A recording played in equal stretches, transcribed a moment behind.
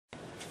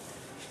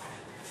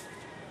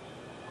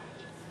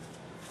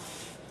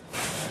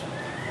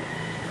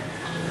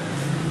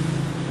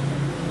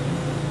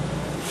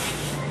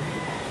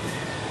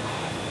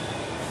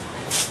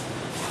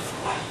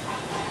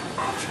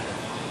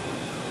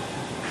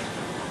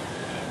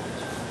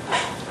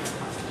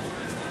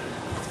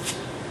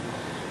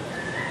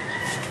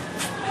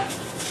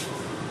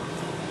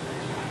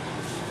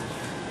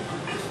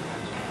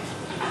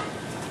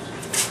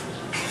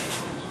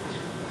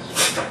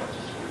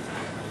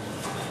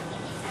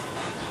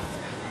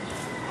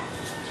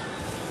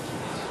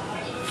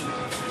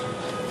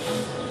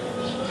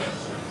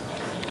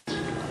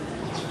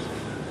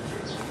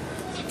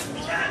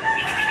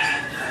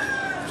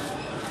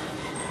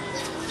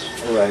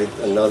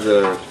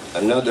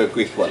another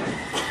quick one.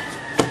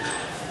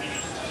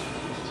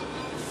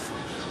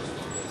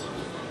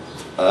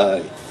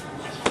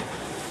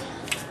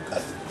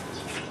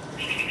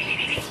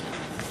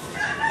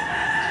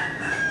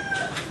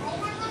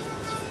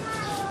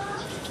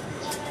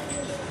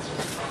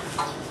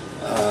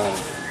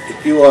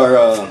 If you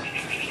are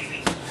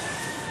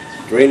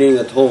training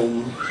at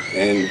home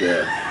and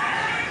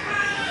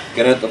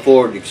cannot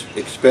afford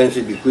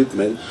expensive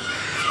equipment,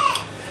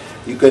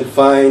 you can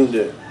find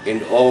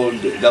an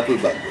old duffel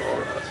bag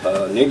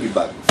or navy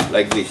bag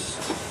like this.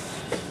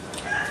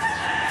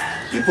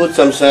 You put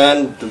some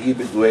sand to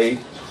give it weight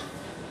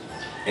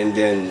and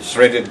then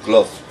shredded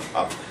cloth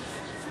up,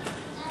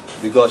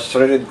 because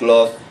shredded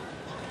cloth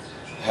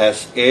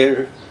has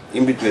air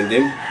in between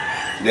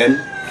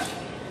them,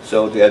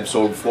 so they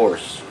absorb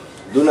force.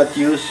 Do not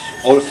use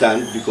all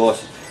sand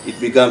because it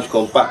becomes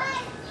compact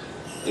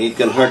and it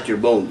can hurt your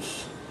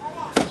bones.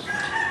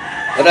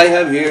 What I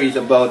have here is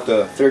about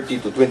 20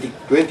 to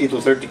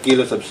 30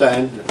 kilos of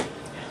sand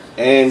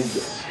and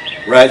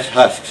rice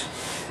husks.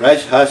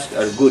 Rice husks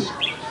are good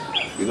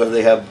because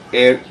they have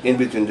air in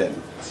between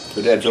them,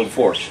 so they absorb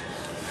force.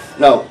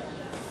 Now,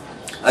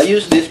 I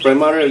use this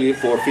primarily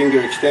for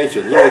finger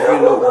extension. You know, if you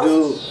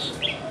do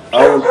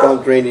iron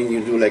palm training,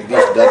 you do like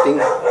this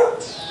dotting.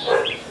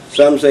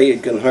 Some say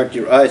it can hurt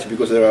your eyes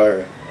because there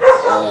are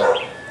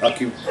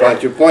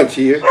acupuncture points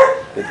here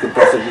that could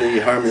possibly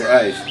harm your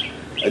eyes.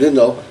 I don't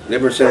know,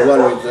 never seen one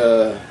with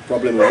a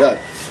problem with that.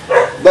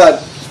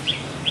 But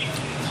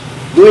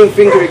doing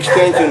finger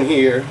extension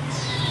here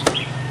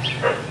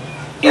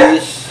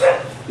is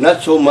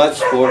not so much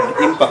for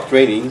impact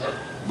training,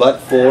 but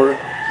for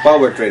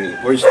power training,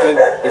 for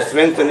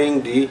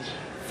strengthening the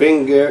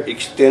finger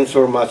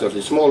extensor muscles,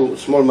 the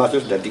small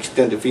muscles that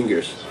extend the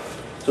fingers.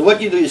 So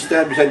what you do is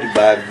stand beside the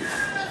bag,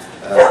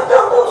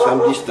 some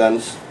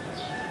distance,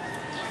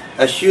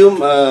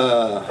 assume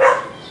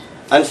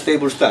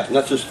unstable stance,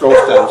 not so strong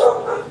stance,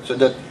 so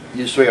that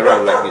you sway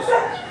around like this.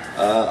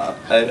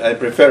 I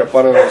prefer a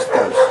parallel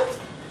stance.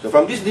 So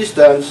from this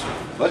distance,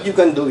 what you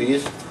can do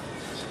is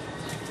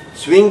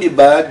swing the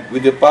bag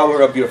with the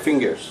power of your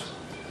fingers.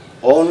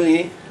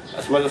 Only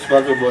as much as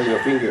possible your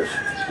fingers,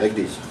 like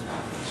this.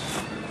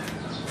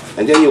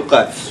 And then you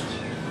catch.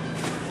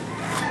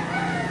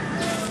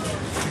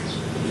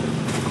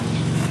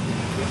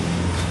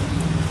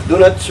 Do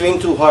not swing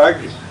too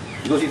hard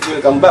because it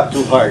will come back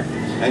too hard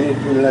and it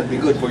will not be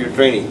good for your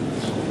training.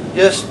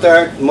 Just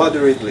start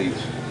moderately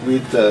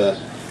with a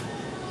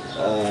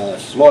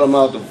small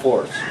amount of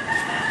force.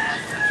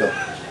 So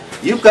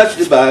you catch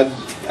the bag.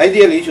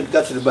 Ideally, you should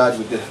catch the bag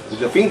with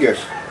the fingers,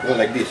 you know,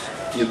 like this.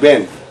 You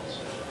bend,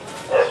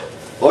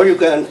 or you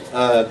can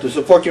to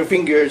support your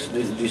fingers.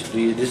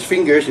 These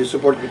fingers you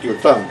support with your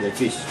thumb, like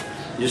this.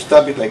 You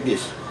stab it like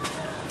this.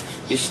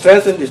 You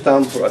strengthen the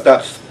thumb for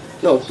attacks.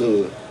 No,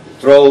 to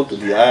throw to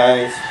the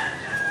eyes.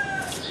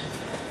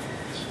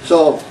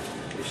 So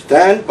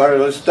stand,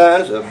 parallel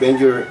stance. Bend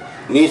your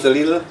knees a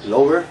little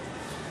lower.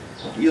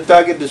 You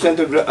target the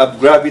center of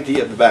gravity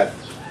at the back.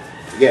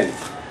 Again.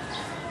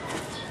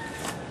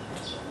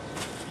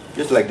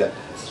 Just like that.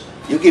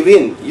 You give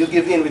in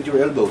with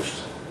your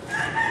elbows.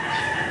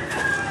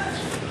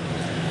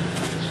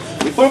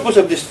 The purpose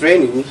of this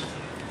training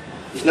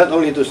is not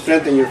only to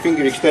strengthen your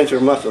finger extensor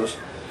muscles,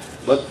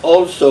 but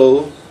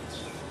also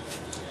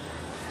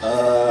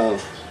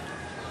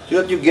so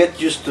that you get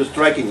used to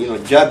striking, you know,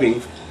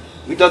 jabbing,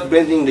 without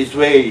bending this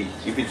way.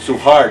 If it's too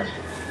hard,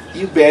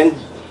 you bend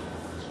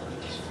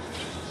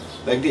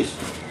like this.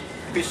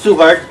 If it's too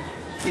hard,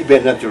 you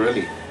bend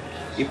naturally.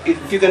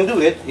 If you can do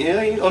it, you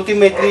know,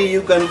 ultimately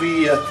you can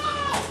be,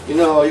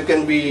 you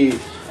can be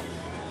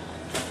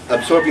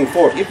absorbing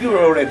force if you're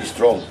already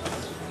strong.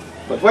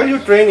 But while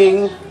you're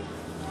training,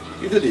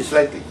 you do this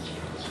slightly.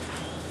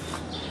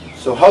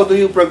 So how do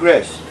you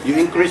progress? You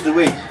increase the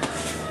weight.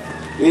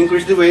 You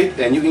increase the weight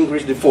and you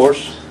increase the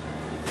force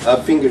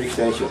of finger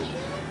extension.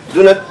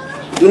 Do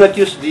not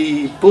use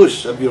the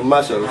push of your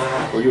muscle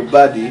or your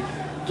body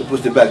to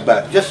push the bag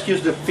back. Just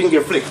use the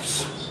finger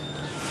flicks.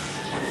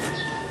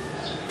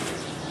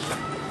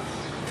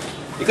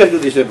 You can do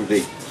this every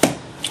day.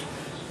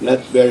 Not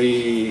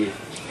very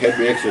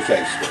heavy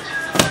exercise.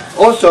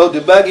 Also,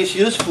 the bag is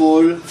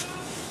useful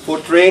for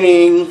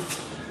training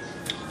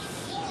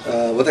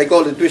what I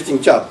call the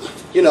twisting chop.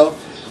 You know,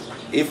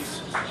 if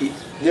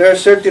there are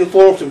certain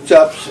forms of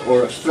chops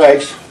or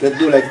strikes that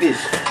do like this,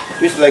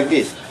 twist like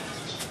this.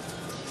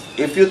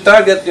 If you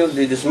target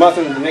this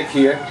muscle in the neck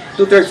here,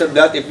 2/3 of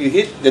that, if you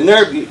hit the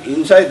nerve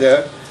inside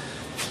there,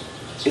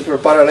 it will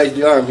paralyze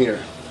the arm here.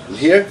 And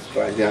here,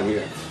 paralyze the arm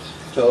here.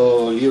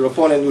 So your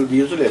opponent will be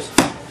useless.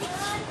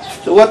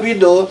 So what we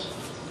do,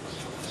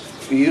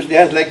 we use the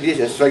hands like this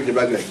and strike the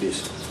bag like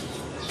this.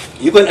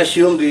 You can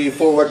assume the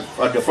forward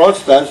or the front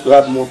stance to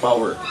have more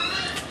power,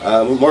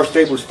 more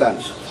stable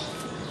stance.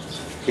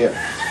 Here,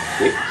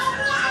 see?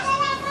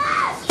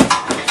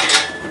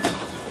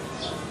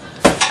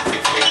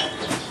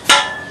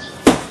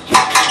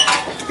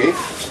 Okay.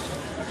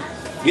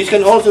 This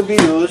can also be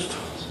used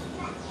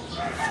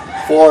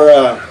for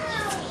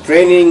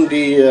training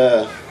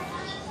the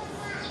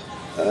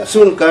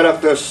Sun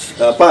characters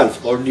pants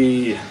or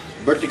the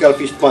vertical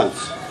fist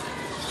pants.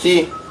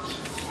 See,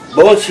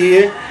 bones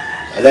here,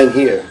 align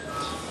here.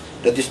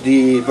 That is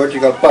the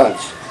vertical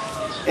pants.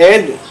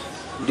 And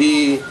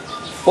the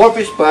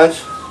four-fist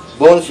pants,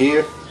 bones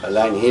here,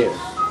 align here.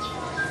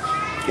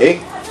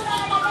 Okay?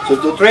 So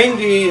to train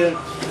the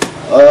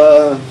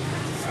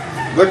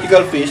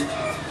vertical fist,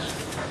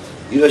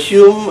 you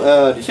assume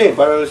the same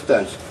parallel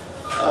stance.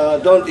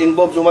 Don't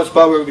involve so much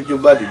power with your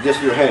body,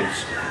 just your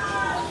hands,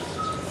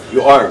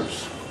 your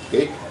arms.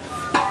 Okay?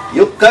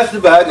 You catch the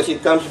bag as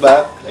it comes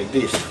back like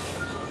this,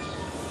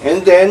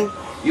 and then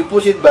you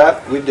push it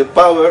back with the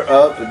power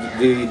of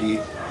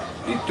the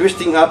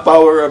twisting up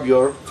power of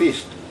your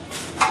fist.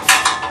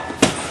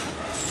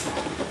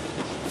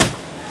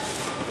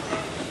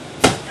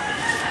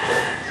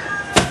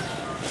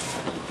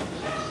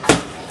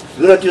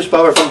 Do not use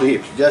power from the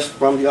hips, just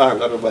from the arm,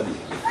 not the body.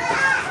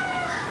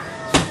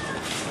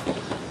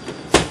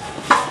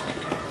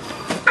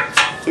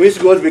 So it's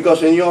good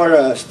because when you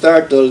are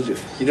startled,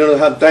 you don't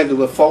have time to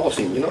be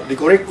focusing. You know, the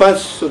correct punch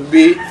should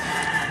be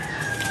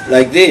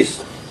like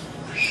this.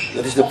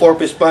 That is the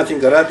four-fist punch in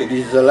karate.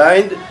 This is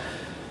aligned.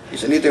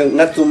 It's a little,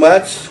 not too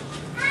much,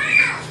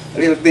 a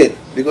little bit,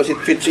 because it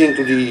fits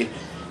into the,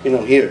 you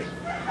know, here,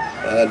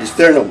 the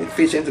sternum. It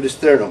fits into the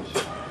sternum.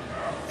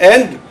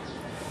 And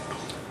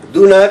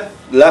do not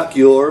lock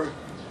your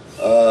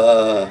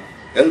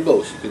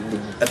elbows. You could be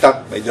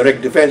attacked by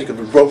direct defense. You could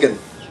be broken,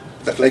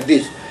 attacked like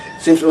this.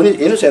 Seems only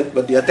innocent,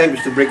 but the attempt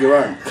is to break your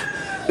arm.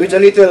 So it's a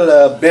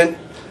little bent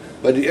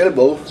by the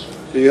elbow,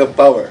 so you have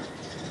power.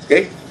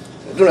 Okay?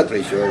 Do not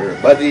raise your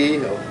body.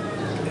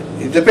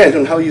 It depends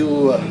on how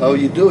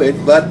you do it,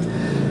 but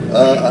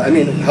I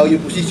mean how you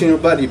position your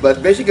body.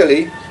 But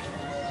basically,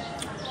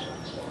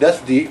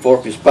 that's the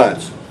four-fist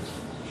punch.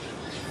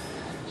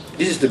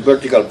 This is the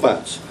vertical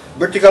punch.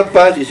 Vertical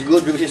punch is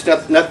good because it's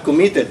not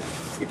committed.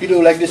 If you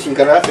do like this in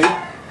karate,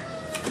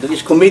 that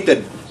is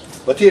committed.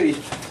 But here is,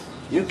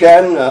 you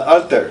can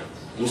alter.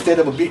 Instead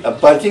of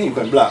punching, you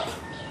can block,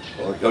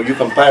 or you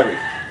can parry.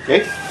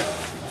 Okay.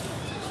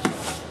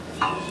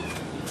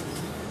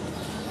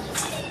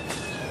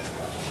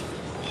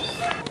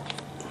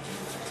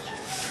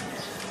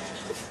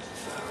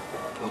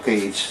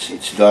 Okay,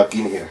 it's dark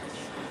in here,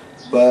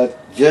 but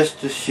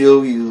just to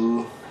show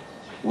you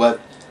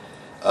what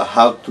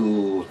how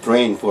to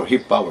train for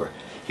hip power.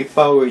 Hip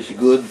power is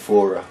good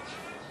for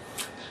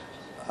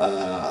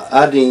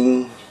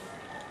adding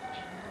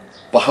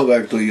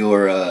power to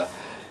your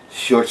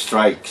short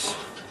strikes.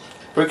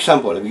 For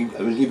example, I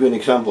will give you an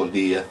example.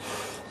 The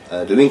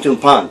Wing Chun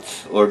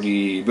punch or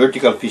the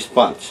vertical fist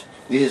punch.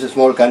 This is a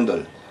small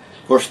candle.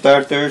 For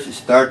starters,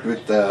 start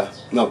with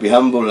be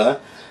humble.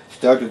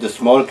 Start with a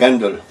small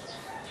candle.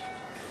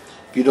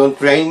 If you don't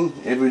train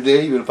every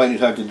day, you will find it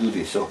hard to do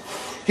this. So,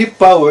 hip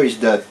power is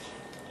that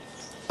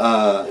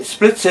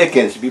split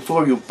seconds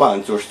before you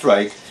punch or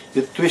strike,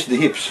 you twist the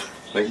hips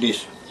like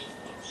this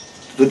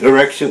to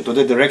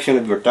the direction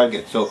of your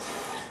target. So,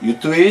 you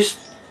twist,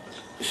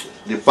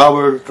 the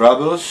power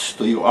travels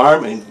to your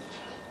arm and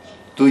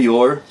to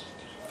your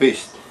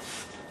fist.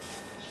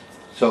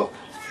 So,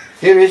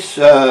 here is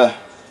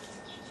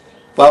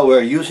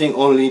power using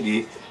only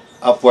the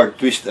upward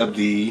twist of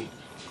the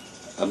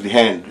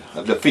hand,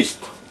 of the fist.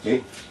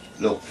 Okay,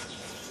 look.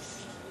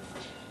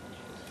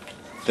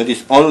 That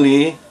is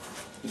only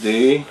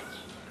the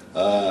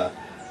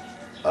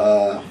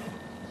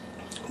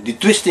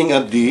twisting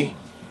of the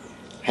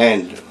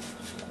hand.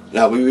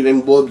 Now we will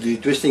involve the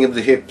twisting of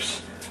the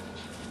hips.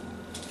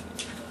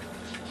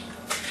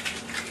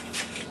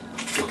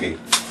 Okay.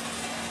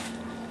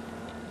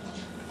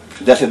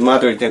 It doesn't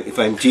matter if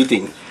I'm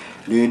cheating.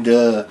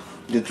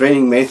 The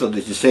training method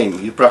is the same.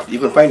 You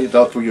can find it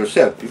out for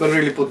yourself. You can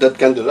really put that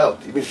candle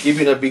out,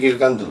 even a bigger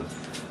candle.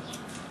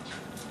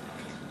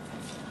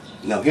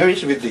 Now here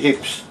is with the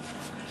hips.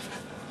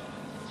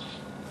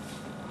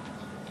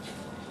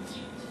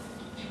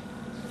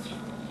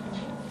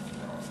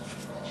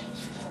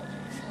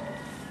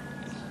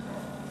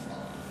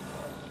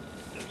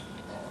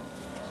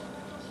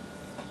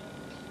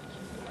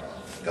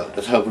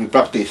 That's how we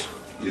practice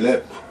the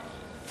left.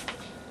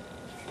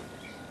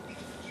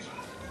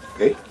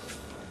 Okay?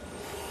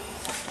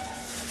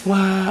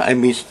 Wow, I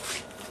missed.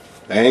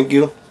 Thank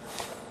you.